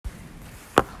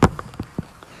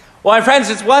Well, my friends,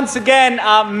 it's once again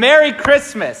Merry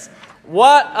Christmas.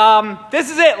 This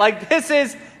is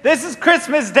it. This is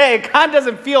Christmas Day. It kind of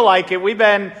doesn't feel like it. We've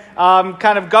been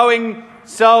kind of going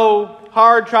so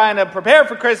hard trying to prepare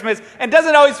for Christmas, and it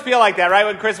doesn't always feel like that, right?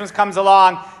 When Christmas comes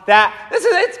along,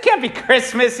 it can't be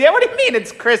Christmas yet. What do you mean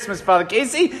it's Christmas, Father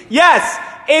Casey? Yes,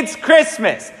 it's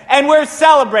Christmas, and we're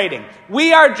celebrating.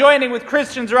 We are joining with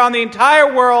Christians around the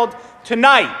entire world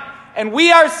tonight. And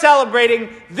we are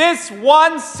celebrating this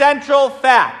one central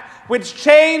fact, which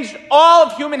changed all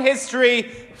of human history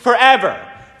forever.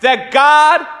 That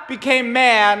God became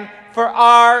man for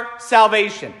our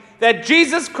salvation. That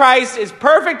Jesus Christ is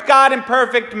perfect God and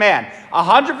perfect man.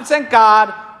 100%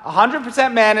 God,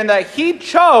 100% man, and that He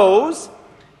chose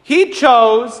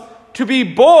to be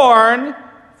born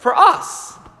for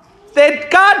us.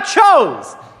 That God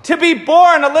chose to be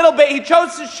born a little bit. He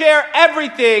chose to share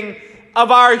everything of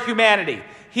our humanity.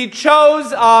 He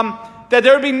chose that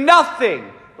there would be nothing,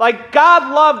 like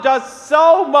God loved us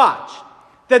so much,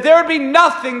 that there would be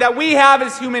nothing that we have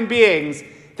as human beings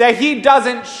that He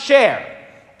doesn't share.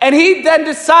 And He then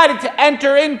decided to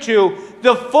enter into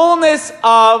the fullness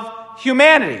of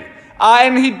humanity.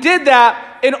 And He did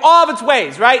that in all of its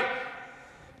ways, right?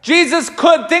 Jesus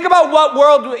could, think about what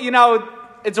world,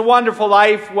 it's a wonderful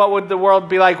life. What would the world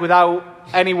be like without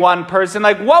any one person?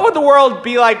 Like, what would the world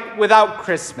be like without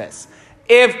Christmas?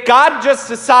 If God just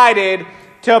decided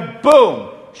to,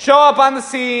 boom, show up on the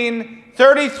scene,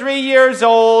 33 years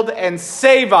old, and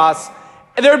save us,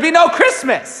 there would be no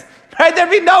Christmas, right? There'd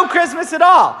be no Christmas at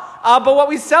all. But what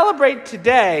we celebrate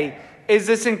today is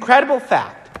this incredible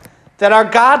fact that our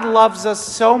God loves us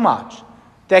so much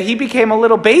that He became a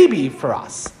little baby for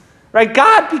us, right?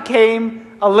 God became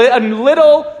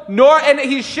and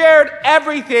He shared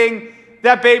everything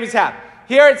that babies have.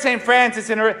 Here at St. Francis,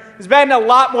 there's been a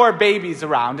lot more babies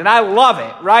around, and I love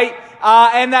it, right?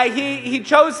 And that he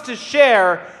chose to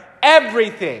share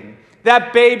everything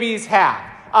that babies have.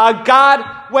 God,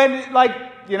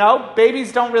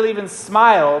 babies don't really even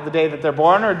smile the day that they're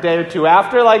born or a day or two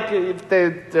after. Like, if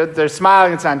they're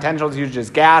smiling, it's not intentional, it's usually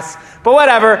just gas. But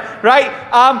whatever, right?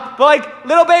 But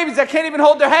little babies that can't even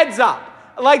hold their heads up.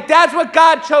 That's what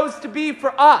God chose to be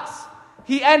for us.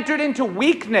 He entered into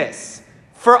weakness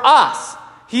for us.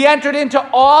 He entered into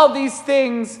all these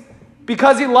things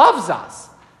because He loves us.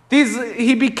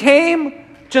 He became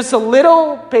just a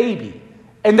little baby.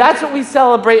 And that's what we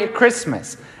celebrate at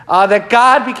Christmas. That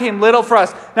God became little for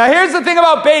us. Now here's the thing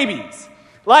about babies.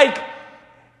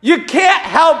 You can't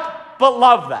help but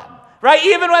love them. Right?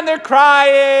 Even when they're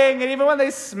crying and even when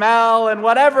they smell and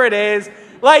whatever it is.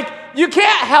 You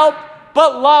can't help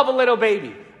but love a little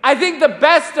baby. I think the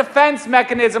best defense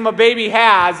mechanism a baby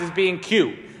has is being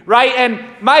cute, right? And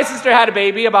my sister had a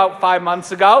baby about 5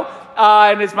 months ago,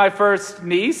 and it's my first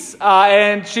niece,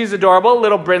 and she's adorable,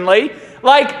 little Brinley.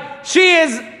 She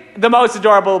is the most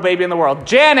adorable baby in the world.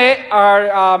 Janet,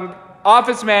 our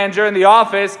office manager in the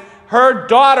office, her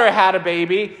daughter had a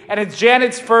baby, and it's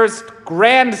Janet's first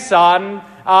grandson.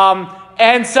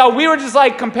 And so we were just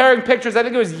comparing pictures. I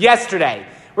think it was yesterday.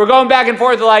 We're going back and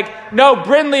forth no,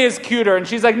 Brinley is cuter. And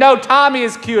she's like, no, Tommy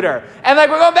is cuter. And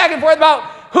we're going back and forth about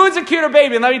who's a cuter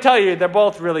baby. And let me tell you, they're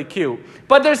both really cute.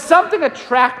 But there's something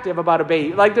attractive about a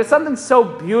baby. There's something so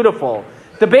beautiful.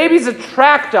 The babies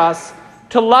attract us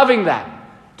to loving them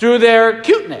through their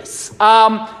cuteness,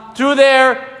 through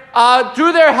their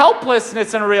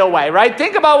helplessness in a real way, right?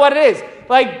 Think about what it is.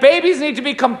 Babies need to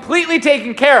be completely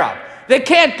taken care of. They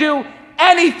can't do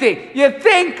anything. You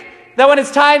think that when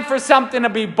it's time for something to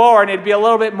be born, it'd be a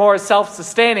little bit more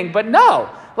self-sustaining. But no,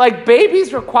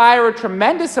 babies require a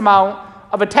tremendous amount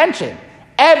of attention.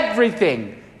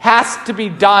 Everything has to be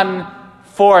done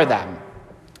for them.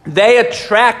 They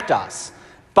attract us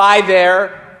by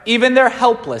even their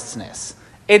helplessness.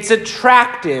 It's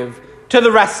attractive to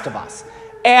the rest of us.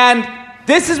 And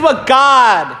this is what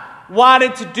God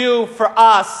wanted to do for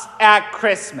us at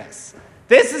Christmas.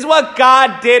 This is what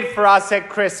God did for us at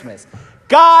Christmas.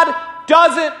 God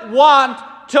doesn't want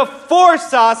to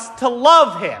force us to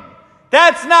love Him.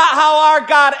 That's not how our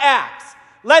God acts.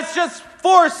 Let's just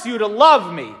force you to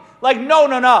love me.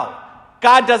 No.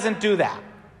 God doesn't do that.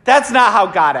 That's not how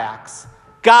God acts.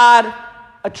 God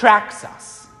attracts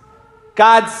us.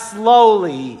 God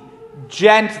slowly,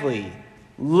 gently,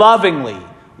 lovingly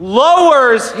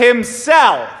lowers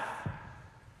Himself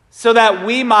so that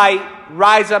we might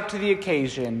rise up to the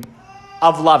occasion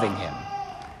of loving Him.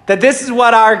 That this is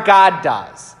what our God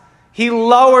does. He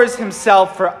lowers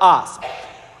Himself for us.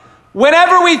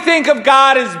 Whenever we think of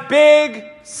God as big,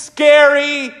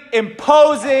 scary,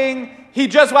 imposing, He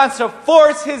just wants to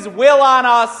force His will on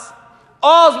us,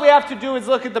 all we have to do is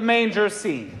look at the manger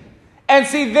scene. And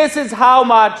see, this is how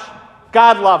much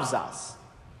God loves us.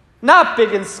 Not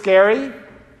big and scary,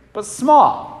 but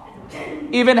small,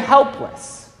 even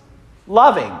helpless,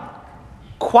 loving,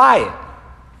 quiet.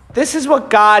 This is what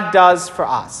God does for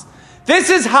us. This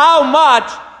is how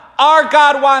much our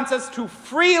God wants us to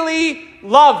freely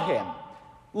love him.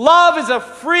 Love is a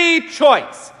free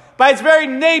choice. By its very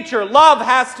nature, love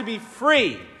has to be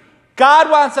free.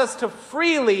 God wants us to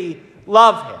freely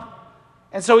love him.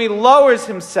 And so he lowers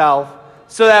himself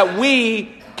so that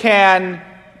we can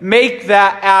make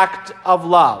that act of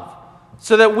love,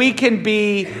 so that we can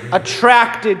be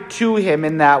attracted to him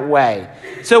in that way.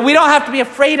 So we don't have to be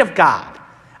afraid of God.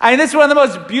 I mean, this is one of the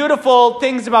most beautiful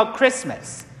things about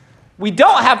Christmas.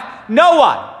 No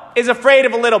one is afraid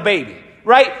of a little baby,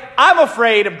 right? I'm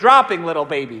afraid of dropping little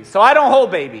babies, so I don't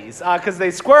hold babies because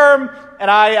they squirm, and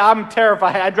I'm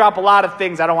terrified. I drop a lot of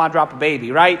things. I don't want to drop a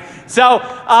baby, right? So,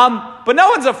 but no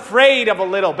one's afraid of a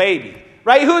little baby,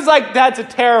 right? Who's like, that's a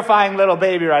terrifying little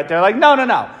baby right there? Like, no.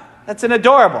 That's an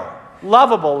adorable,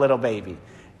 lovable little baby.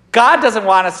 God doesn't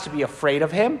want us to be afraid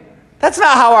of him. That's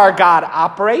not how our God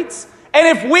operates.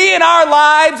 And if we in our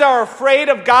lives are afraid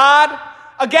of God,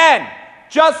 again,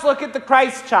 just look at the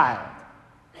Christ child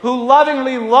who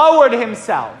lovingly lowered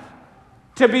himself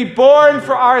to be born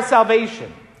for our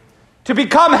salvation, to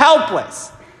become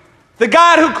helpless. The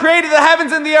God who created the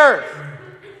heavens and the earth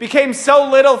became so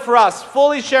little for us,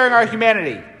 fully sharing our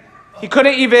humanity. He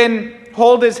couldn't even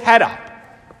hold his head up,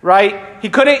 right? He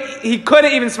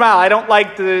couldn't even smile. I don't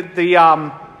like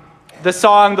the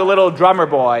song "The Little Drummer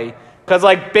Boy," because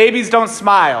like babies don't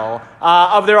smile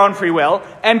of their own free will,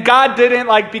 and God didn't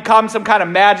like become some kind of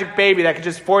magic baby that could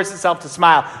just force itself to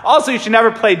smile. Also, you should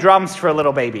never play drums for a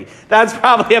little baby. That's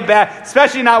probably a bad,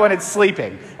 especially not when it's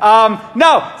sleeping.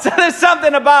 No, so there's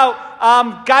something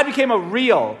about God became a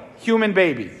real human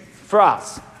baby for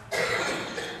us.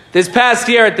 This past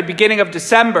year, at the beginning of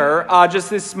December,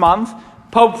 just this month,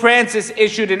 Pope Francis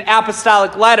issued an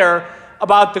apostolic letter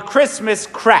about the Christmas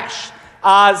creche,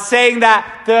 saying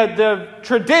that the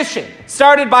tradition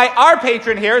started by our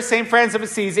patron here, St. Francis of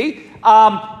Assisi,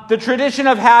 the tradition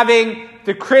of having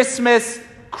the Christmas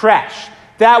creche.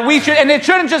 That we should, and it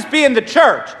shouldn't just be in the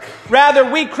church. Rather,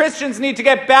 we Christians need to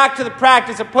get back to the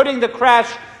practice of putting the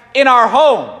creche in our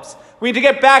homes. We need to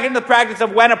get back into the practice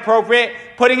of, when appropriate,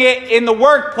 putting it in the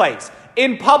workplace,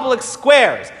 in public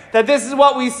squares. That this is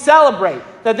what we celebrate.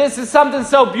 That this is something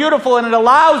so beautiful, and it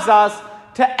allows us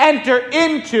to enter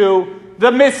into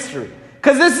the mystery.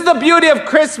 Because this is the beauty of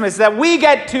Christmas, that we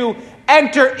get to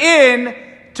enter in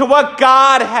to what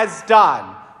God has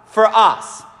done for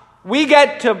us. We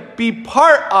get to be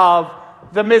part of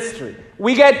the mystery.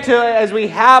 We get to, as we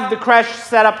have the creche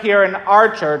set up here in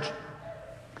our church,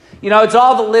 it's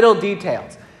all the little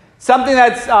details. Something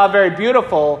that's very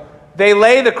beautiful, they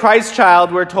lay the Christ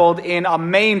child, we're told, in a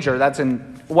manger. That's in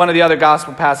one of the other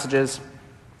gospel passages.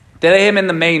 They lay him in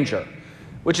the manger,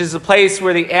 which is the place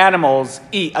where the animals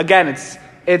eat. Again, it's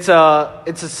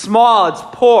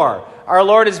poor. Our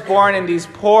Lord is born in these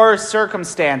poor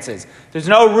circumstances. There's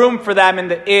no room for them in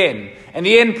the inn. And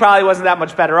the inn probably wasn't that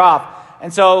much better off.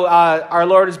 And so our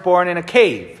Lord is born in a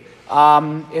cave,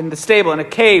 in the stable, in a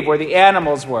cave where the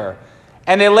animals were.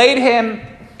 And they laid him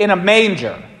in a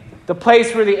manger, the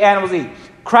place where the animals eat.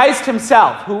 Christ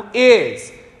himself, who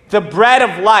is the bread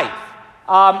of life,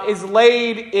 is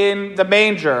laid in the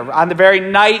manger on the very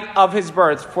night of his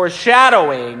birth,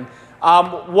 foreshadowing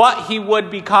what he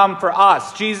would become for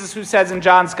us. Jesus, who says in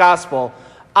John's Gospel,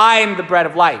 "I am the bread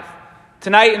of life."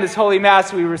 Tonight in this Holy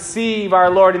Mass, we receive our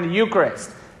Lord in the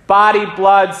Eucharist. Body,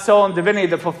 blood, soul, and divinity.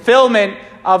 The fulfillment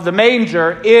of the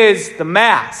manger is the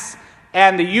Mass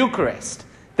and the Eucharist.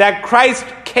 That Christ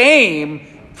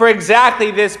came for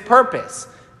exactly this purpose,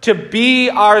 to be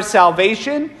our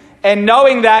salvation, and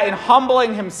knowing that in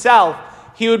humbling himself,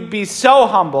 he would be so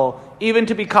humble, even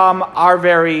to become our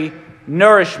very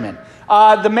nourishment.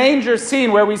 The manger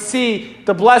scene where we see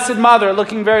the Blessed Mother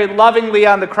looking very lovingly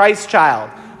on the Christ child,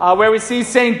 where we see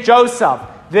St. Joseph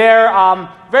there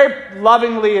very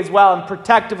lovingly as well and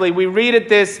protectively. We read at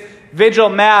this Vigil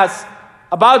Mass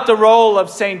about the role of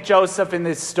St. Joseph in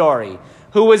this story,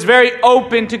 who was very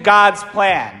open to God's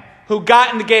plan, who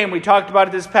got in the game. We talked about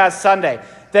it this past Sunday.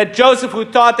 That Joseph, who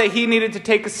thought that he needed to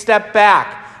take a step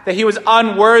back, that he was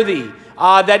unworthy,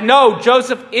 that no,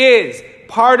 Joseph is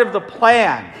part of the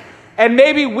plan. And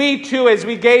maybe we too, as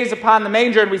we gaze upon the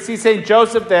manger and we see St.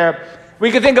 Joseph there,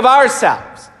 we can think of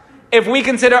ourselves. If we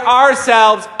consider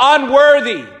ourselves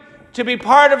unworthy to be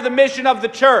part of the mission of the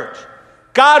church,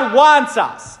 God wants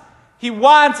us. He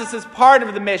wants us as part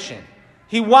of the mission.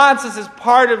 He wants us as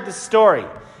part of the story.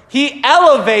 He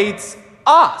elevates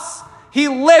us. He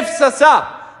lifts us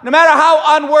up. No matter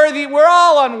how unworthy, we're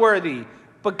all unworthy,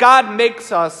 but God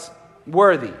makes us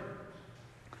worthy.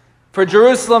 For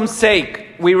Jerusalem's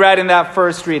sake, we read in that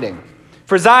first reading.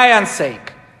 For Zion's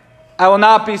sake, I will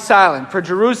not be silent. For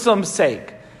Jerusalem's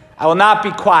sake, I will not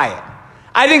be quiet.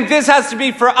 I think this has to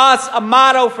be for us a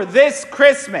motto for this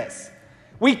Christmas.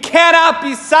 We cannot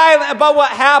be silent about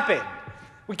what happened.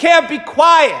 We can't be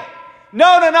quiet.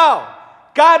 No.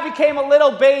 God became a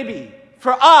little baby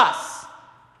for us.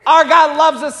 Our God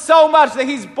loves us so much that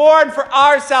he's born for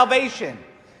our salvation.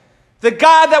 The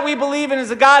God that we believe in is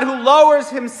a God who lowers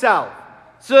himself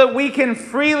so that we can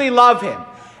freely love him.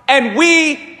 And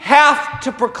we have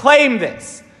to proclaim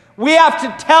this. We have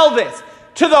to tell this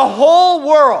to the whole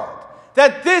world,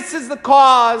 that this is the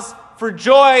cause for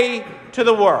joy to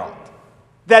the world.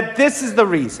 That this is the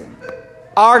reason.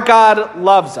 Our God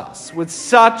loves us with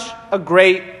such a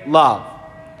great love.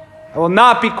 I will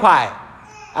not be quiet.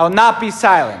 I will not be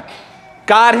silent.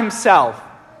 God himself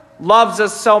loves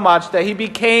us so much that he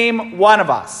became one of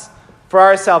us for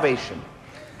our salvation.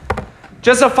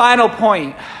 Just a final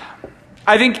point.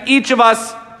 I think each of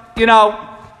us,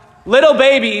 little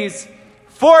babies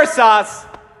force us,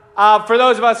 for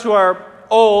those of us who are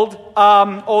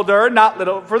older, not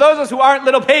little, for those of us who aren't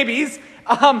little babies,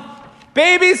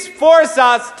 babies force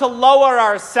us to lower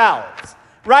ourselves,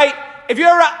 right? If you're,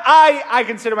 I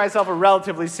consider myself a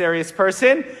relatively serious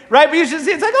person, right? But you should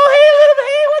see, it's like, oh, hey, little,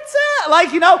 hey, what's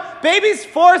up? Babies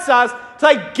force us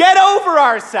to get over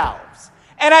ourselves.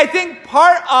 And I think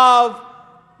part of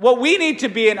what we need to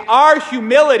be in our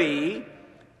humility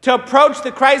to approach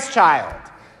the Christ child,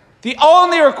 the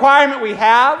only requirement we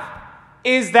have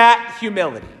is that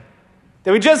humility.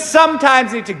 That we just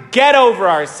sometimes need to get over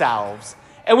ourselves,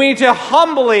 and we need to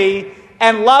humbly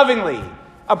and lovingly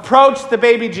approach the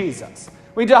baby Jesus.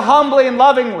 We need to humbly and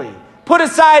lovingly put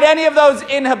aside any of those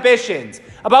inhibitions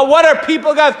about what are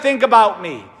people going to think about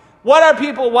me? What are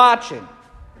people watching?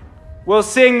 We'll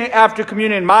sing after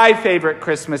communion my favorite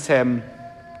Christmas hymn,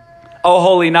 O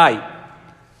Holy Night.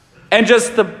 And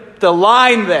just the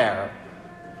line there,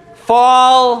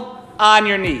 fall on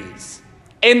your knees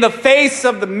in the face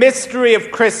of the mystery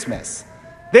of Christmas.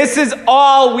 This is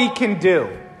all we can do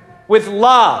with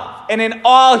love and in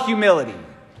all humility,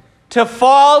 to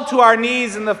fall to our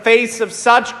knees in the face of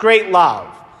such great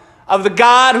love of the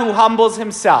God who humbles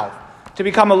himself to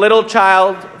become a little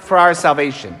child for our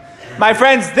salvation. My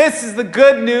friends, this is the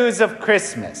good news of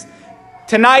Christmas.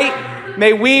 Tonight,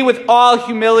 may we with all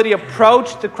humility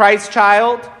approach the Christ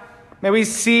child. May we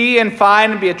see and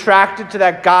find and be attracted to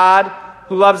that God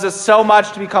who loves us so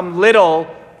much to become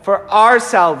little for our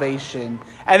salvation.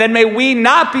 And then may we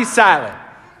not be silent,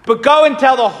 but go and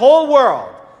tell the whole world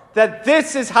that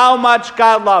this is how much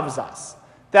God loves us,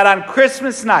 that on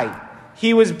Christmas night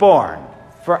he was born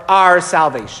for our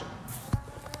salvation.